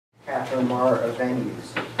Catherine Marr of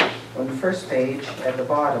Venues. On the first page, at the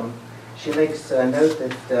bottom, she makes a note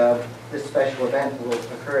that this special event will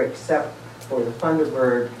occur except for the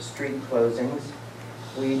Thunderbird street closings.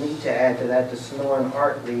 We need to add to that the Sonoran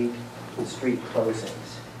Art League street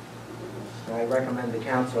closings. And I recommend the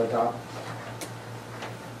council adopt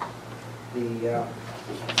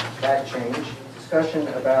that change. Discussion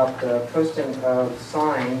about posting of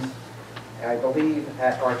signs, I believe,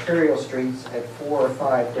 at arterial streets at 4 or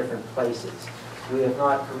 5 different places. We have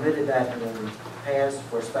not permitted that in the past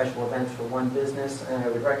for special events for one business, and I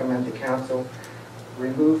would recommend the council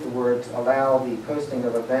remove the words "allow the posting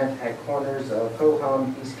of event at corners of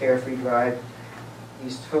Ho-Hum, East Carefree Drive,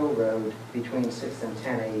 East Ho Road between 6 and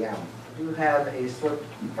 10 a.m. We do have a slip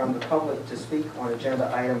from the public to speak on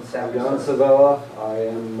agenda item 7. John Savella. I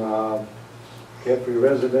am Carefree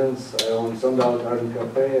residence. I own Sundial Garden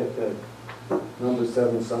Cafe at the number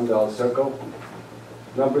 7 Sundial Circle.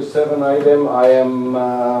 Number 7 item, I am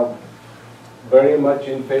very much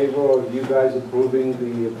in favor of you guys approving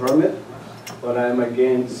the permit, but I'm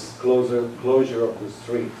against closure of the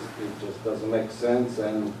streets. It just doesn't make sense,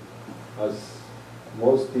 and as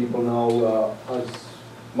most people know, as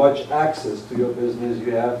much access to your business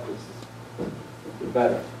you have, the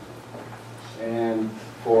better. And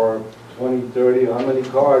for 20, 30, how many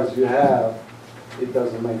cars you have, it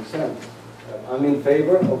doesn't make sense. I'm in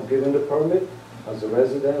favor of getting the permit as a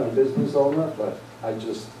resident and business owner, but I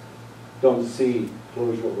just don't see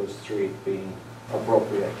closure of the street being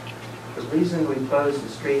appropriate. The reason we closed the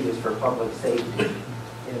street is for public safety.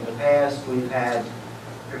 In the past, we've had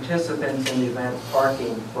participants in the event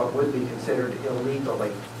parking what would be considered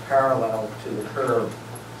illegally parallel to the curb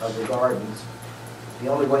of the gardens. The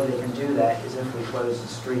only way they can do that is if we close the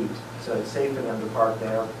street, so it's safe for them to park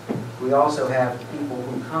there. We also have people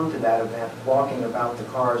who come to that event walking about the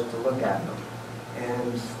cars to look at them.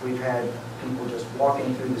 And we've had people just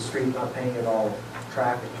walking through the street not paying at all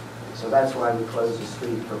traffic. So that's why we close the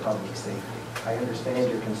street for public safety. I understand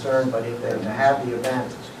your concern, but if they're to have the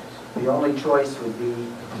event, the only choice would be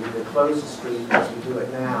to either close the street as we do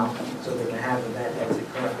it now so they can have the event as it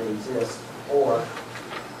currently exists, or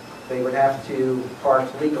they would have to park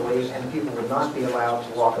legally and people would not be allowed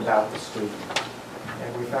to walk about the street.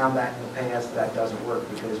 And we found that in the past that doesn't work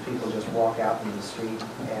because people just walk out into the street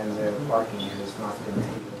and the parking has not been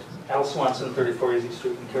enabled. Al Swanson, 34 Easy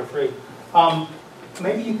Street in Carefree.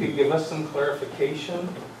 Maybe you could give us some clarification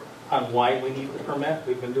on why we need the permit.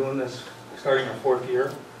 We've been doing this starting our 4th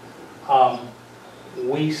year.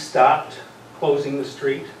 We stopped closing the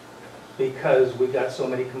street because we got so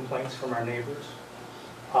many complaints from our neighbors.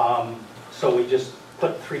 So we just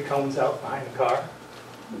put 3 cones out behind the car.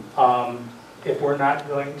 If we're not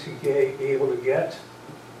going to be able to get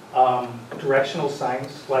directional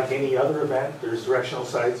signs like any other event, there's directional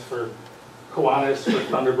signs for Kiwanis, for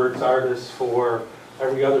Thunderbird's Artists, for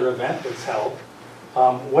every other event that's held.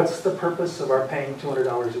 What's the purpose of our paying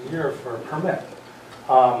 $200 a year for a permit?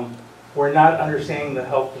 We're not understanding the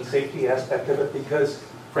health and safety aspect of it because,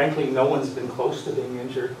 frankly, no one's been close to being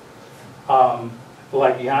injured.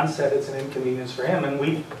 Like Jan said, it's an inconvenience for him, and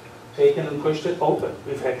we've taken and pushed it open.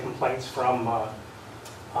 We've had complaints from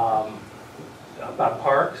about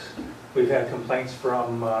parks. We've had complaints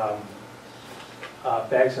from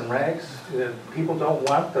Bags and Rags. People don't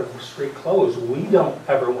want the street closed. We don't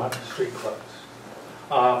ever want the street closed.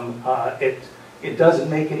 It doesn't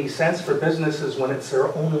make any sense for businesses when it's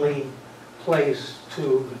their only place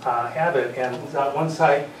to have it, and it's on one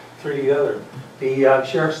side through the other. The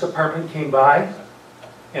Sheriff's Department came by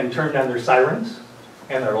and turned on their sirens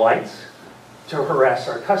and their lights to harass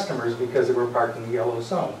our customers because they were parked in the yellow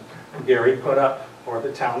zone. Gary put up, or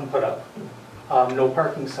the town put up, no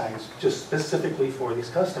parking signs, just specifically for these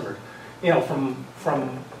customers. You know,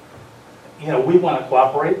 we want to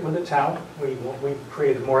cooperate with the town. We've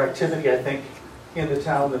created more activity, I think, in the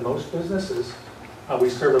town than most businesses. We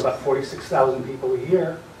serve about 46,000 people a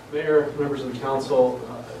year. Mayor, members of the council,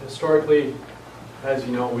 historically, as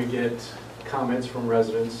you know, we get comments from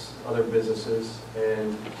residents, other businesses,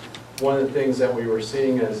 and one of the things that we were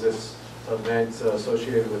seeing as this event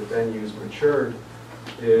associated with venues matured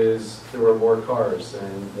is there were more cars,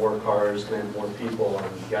 and more cars meant more people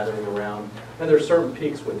gathering around, and there's certain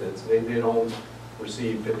peaks with it. So they don't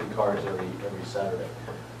receive 50 cars every Saturday.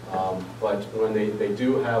 But when they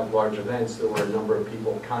do have large events, there were a number of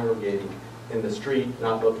people congregating in the street,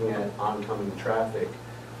 not looking at oncoming traffic,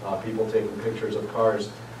 people taking pictures of cars.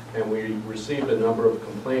 And we received a number of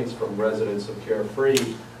complaints from residents of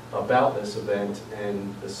Carefree about this event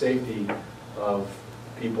and the safety of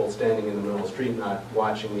people standing in the middle of the street not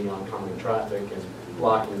watching the oncoming traffic and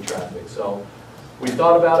blocking traffic. So We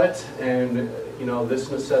thought about it, and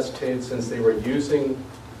this necessitated, since they were using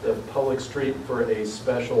the public street for a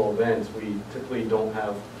special event, we typically don't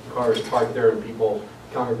have cars parked there and people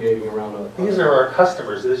congregating around a... These are our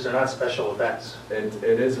customers, these are not special events. It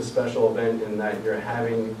is a special event in that you're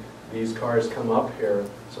having these cars come up here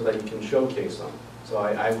so that you can showcase them. So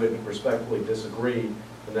I would respectfully disagree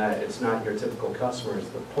in that it's not your typical customers.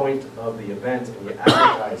 The point of the event, and you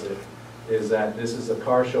advertise it, is that this is a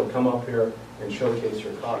car show, come up here and showcase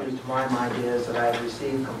your cars. To my mind is that I've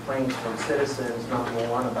received complaints from citizens, number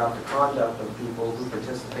one, about the conduct of people who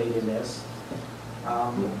participate in this,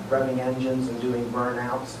 revving engines and doing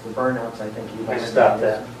burnouts. The burnouts, I think you've... I stopped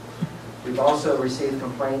that. We've also received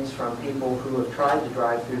complaints from people who have tried to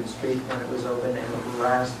drive through the street when it was open and were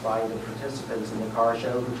harassed by the participants in the car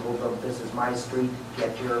show who told them, this is my street,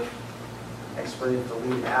 get your expert to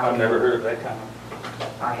leave it out. I've never heard of that comment.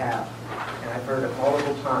 I have, and I've heard it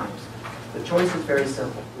multiple times. The choice is very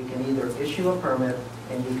simple. We can either issue a permit,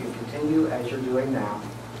 and you can continue as you're doing now,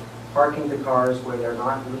 parking the cars where they're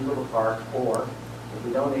not legal to park, or if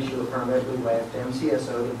we don't issue a permit, we will have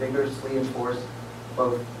MCSO to vigorously enforce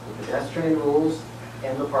both the pedestrian rules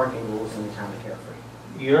and the parking rules in the town of Carefree.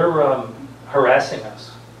 You're harassing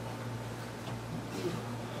us.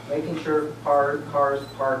 Making sure cars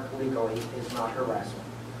park legally is not harassment.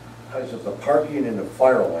 Because of the parking in the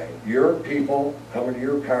fire lane, your people come into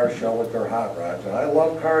your car show with their hot rods, and I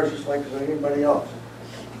love cars just like anybody else.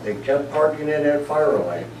 They kept parking in that fire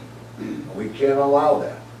lane. We can't allow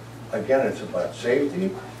that. Again, it's about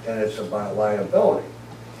safety and it's about liability.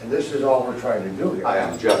 And this is all we're trying to do here. Hi,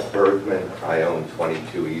 I'm Jeff Bergman. I own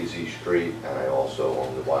 22 Easy Street, and I also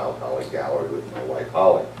own the Wild Holly Gallery with my wife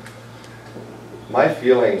Holly. My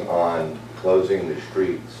feeling on closing the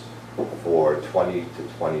streets for 20 to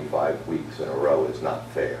 25 weeks in a row is not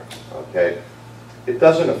fair, okay? It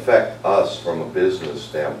doesn't affect us from a business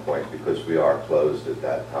standpoint because we are closed at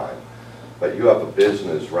that time. But you have a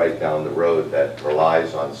business right down the road that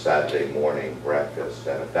relies on Saturday morning breakfast,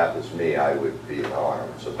 and if that was me, I would be in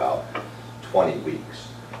arms about 20 weeks.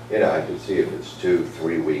 I could see if it's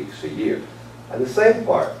 2-3 weeks a year. And the same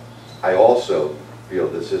part, I also feel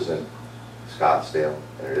this isn't Scottsdale,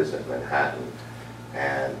 and it isn't Manhattan,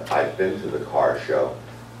 and I've been to the car show,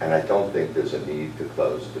 and I don't think there's a need to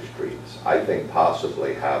close the streets. I think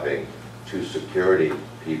possibly having 2 security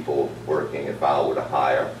people working, if I were to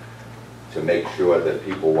hire, to make sure that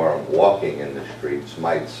people weren't walking in the streets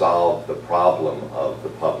might solve the problem of the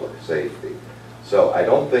public safety. So I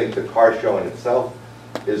don't think the car show in itself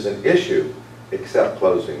is an issue, except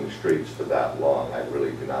closing the streets for that long. I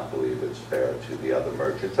really do not believe it's fair to the other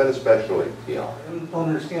merchants, and especially beyond. I don't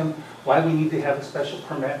understand why we need to have a special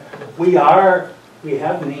permit. We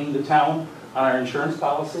have named the town on our insurance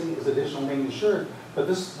policy as additional named insured, but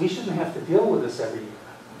we shouldn't have to deal with this every year.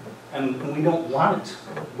 And we don't want it.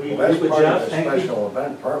 We Well, that's with part Jeff, of the thank you. special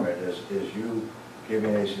event permit is you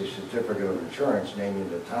giving a certificate of insurance naming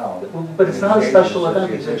the town. But it's not a special And the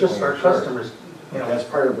event, agency these are just says our the insurance. customers. That's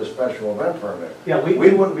part of the special event permit. Yeah, We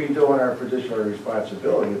wouldn't be doing our fiduciary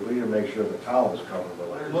responsibility if we didn't make sure the town was covered with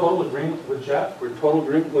We're in it. total agreement with Jeff, we're in total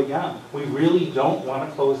agreement with Jan. We really don't want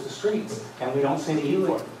to close the streets, and we don't see the need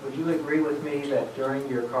for it. Would you agree with me that during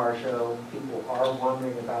your car show, people are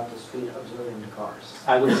wandering about the street observing the cars?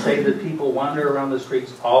 I would say that people wander around the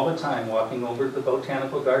streets all the time, walking over to the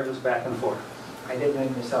botanical gardens back and forth. I didn't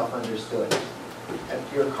make myself understood.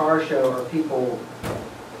 At your car show, are people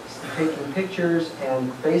taking pictures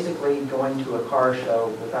and basically going to a car show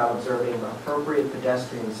without observing appropriate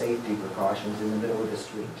pedestrian safety precautions in the middle of the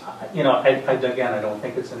street? Again, I don't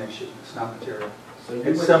think it's an issue, it's not material. So you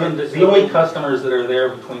It's would- the only customers that are there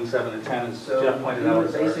between 7 and 10, as So Jeff pointed you out. would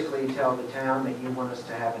is ours. basically tell the town that you want us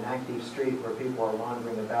to have an active street where people are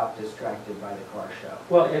wandering about distracted by the car show.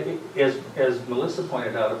 Well, as Melissa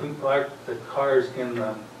pointed out, if we park the cars in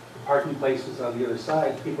the parking places on the other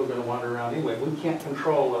side, people are going to wander around anyway. We can't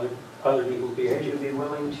control other people's Would behavior. you be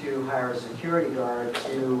willing to hire a security guard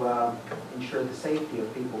to ensure the safety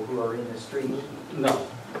of people who are in the street? No.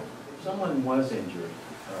 If someone was injured,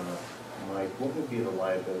 Mike, what would be the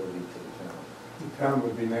liability to the town? The town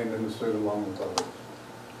would be named in the suit along with others.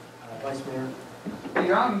 Vice Mayor?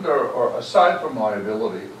 Beyond or aside from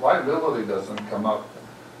liability doesn't come up.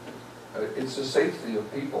 It's the safety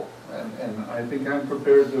of people. And I think I'm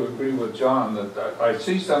prepared to agree with John that I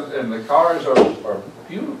see some, and the cars are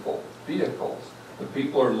beautiful vehicles. The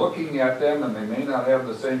people are looking at them and they may not have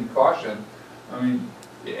the same caution. I mean,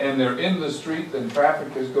 and they're in the street and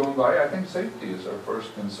traffic is going by. I think safety is our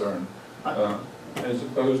first concern. As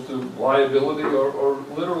opposed to liability or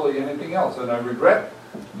literally anything else. And I regret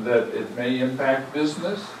that it may impact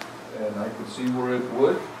business, and I could see where it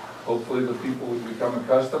would. Hopefully the people would become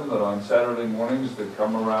accustomed that on Saturday mornings they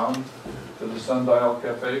come around to the Sundial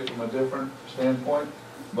Cafe from a different standpoint.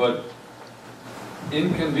 But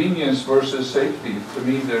inconvenience versus safety, to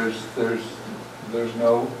me, there's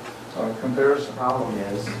no comparison. The problem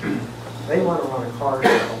is, they want to run a car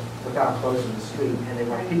show without closing the street, and they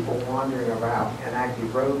want people wandering around an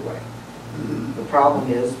active roadway. The problem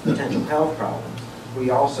is potential health problems.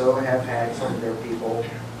 We also have had some of their people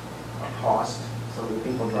cost, some of the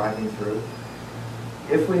people driving through.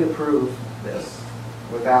 If we approve this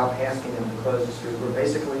without asking them to close the street, we're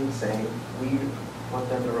basically saying we want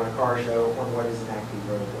them to run a car show on what is an active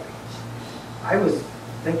roadway. I was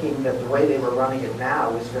thinking that the way they were running it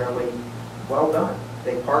now was fairly well done.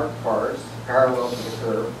 They parked cars parallel to the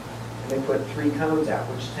curb, and they put 3 cones out,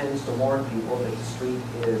 which tends to warn people that the street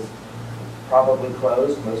is probably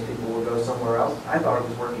closed. Most people will go somewhere else. I thought it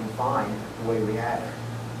was working fine the way we had it,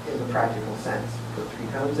 in the practical sense. Put 3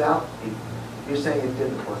 cones out. You're saying it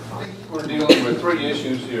didn't work fine. We're dealing with 3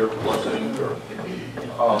 issues here, plus an incur.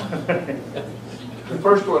 The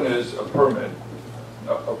first one is a permit.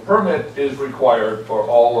 A permit is required for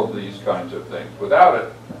all of these kinds of things. Without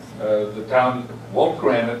it, the town won't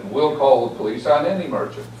grant it and will call the police on any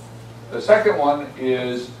merchant. The second one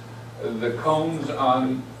is the cones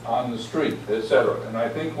on the street, etc. And I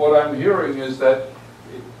think what I'm hearing is that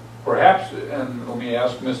perhaps, and let me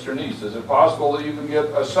ask Mr. Neese, is it possible that you can get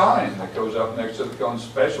a sign that goes up next to the cone,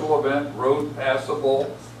 special event, road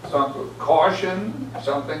passable, caution,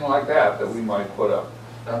 something like that, that we might put up?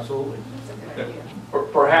 Absolutely.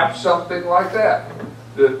 Perhaps something like that,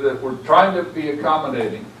 that we're trying to be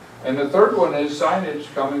accommodating. And the third one is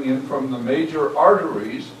signage coming in from the major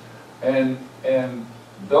arteries, and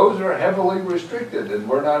those are heavily restricted, and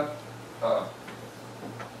we're not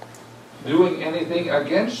doing anything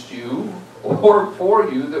against you or for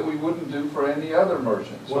you that we wouldn't do for any other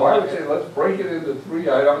merchant. So I would say let's break it into 3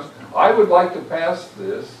 items. I would like to pass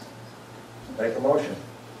this. Make a motion.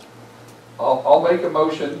 I'll make a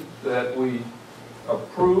motion that we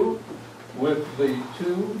approve with the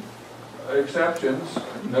 2 exceptions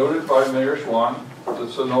noted by Mayor Schwan. The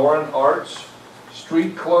Sonoran Arts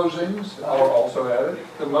street closings are also added.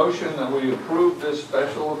 The motion that we approve this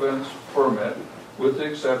special events permit with the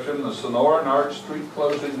exception the Sonoran Arts street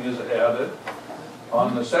closing is added.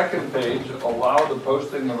 On the second page, allow the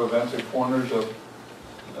posting of events at corners of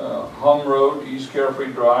Hum Road, East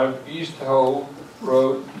Carefree Drive, East Hoe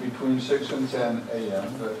Road between 6 and 10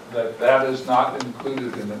 a.m. That is not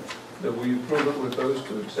included in it. That we approve it with those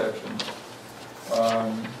 2 exceptions.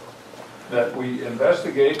 That we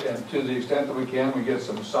investigate, and to the extent that we can, we get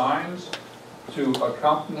some signs to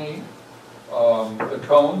accompany the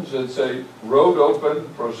cones that say road open,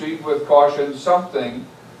 proceed with caution, something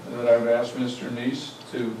that I would ask Mr. Neese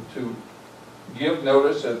to give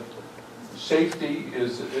notice that safety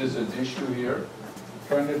is an issue here.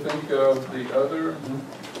 Trying to think of the other.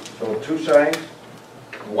 So 2 signs?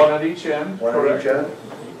 1 at each end. One at each end?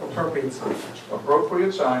 Appropriate signage.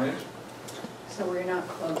 Appropriate signage, So we're not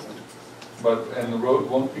closing. and the road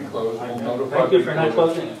won't be closed. We'll notify Thank you for not people.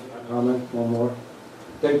 closing it. Comment, one more.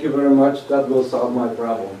 Thank you very much, that will solve my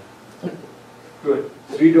problem. Good.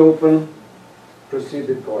 Street open, proceed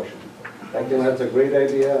with caution. I think that's a great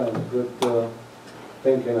idea, and good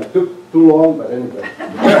thinking. It took too long, but anyway.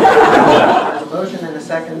 There's a motion and a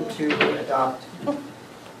second to adopt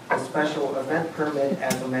a special event permit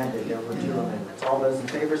as amended. There were 2 amendments. All those in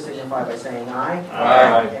favor signify by saying aye.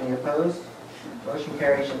 Aye. Any opposed? Motion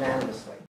carries unanimously.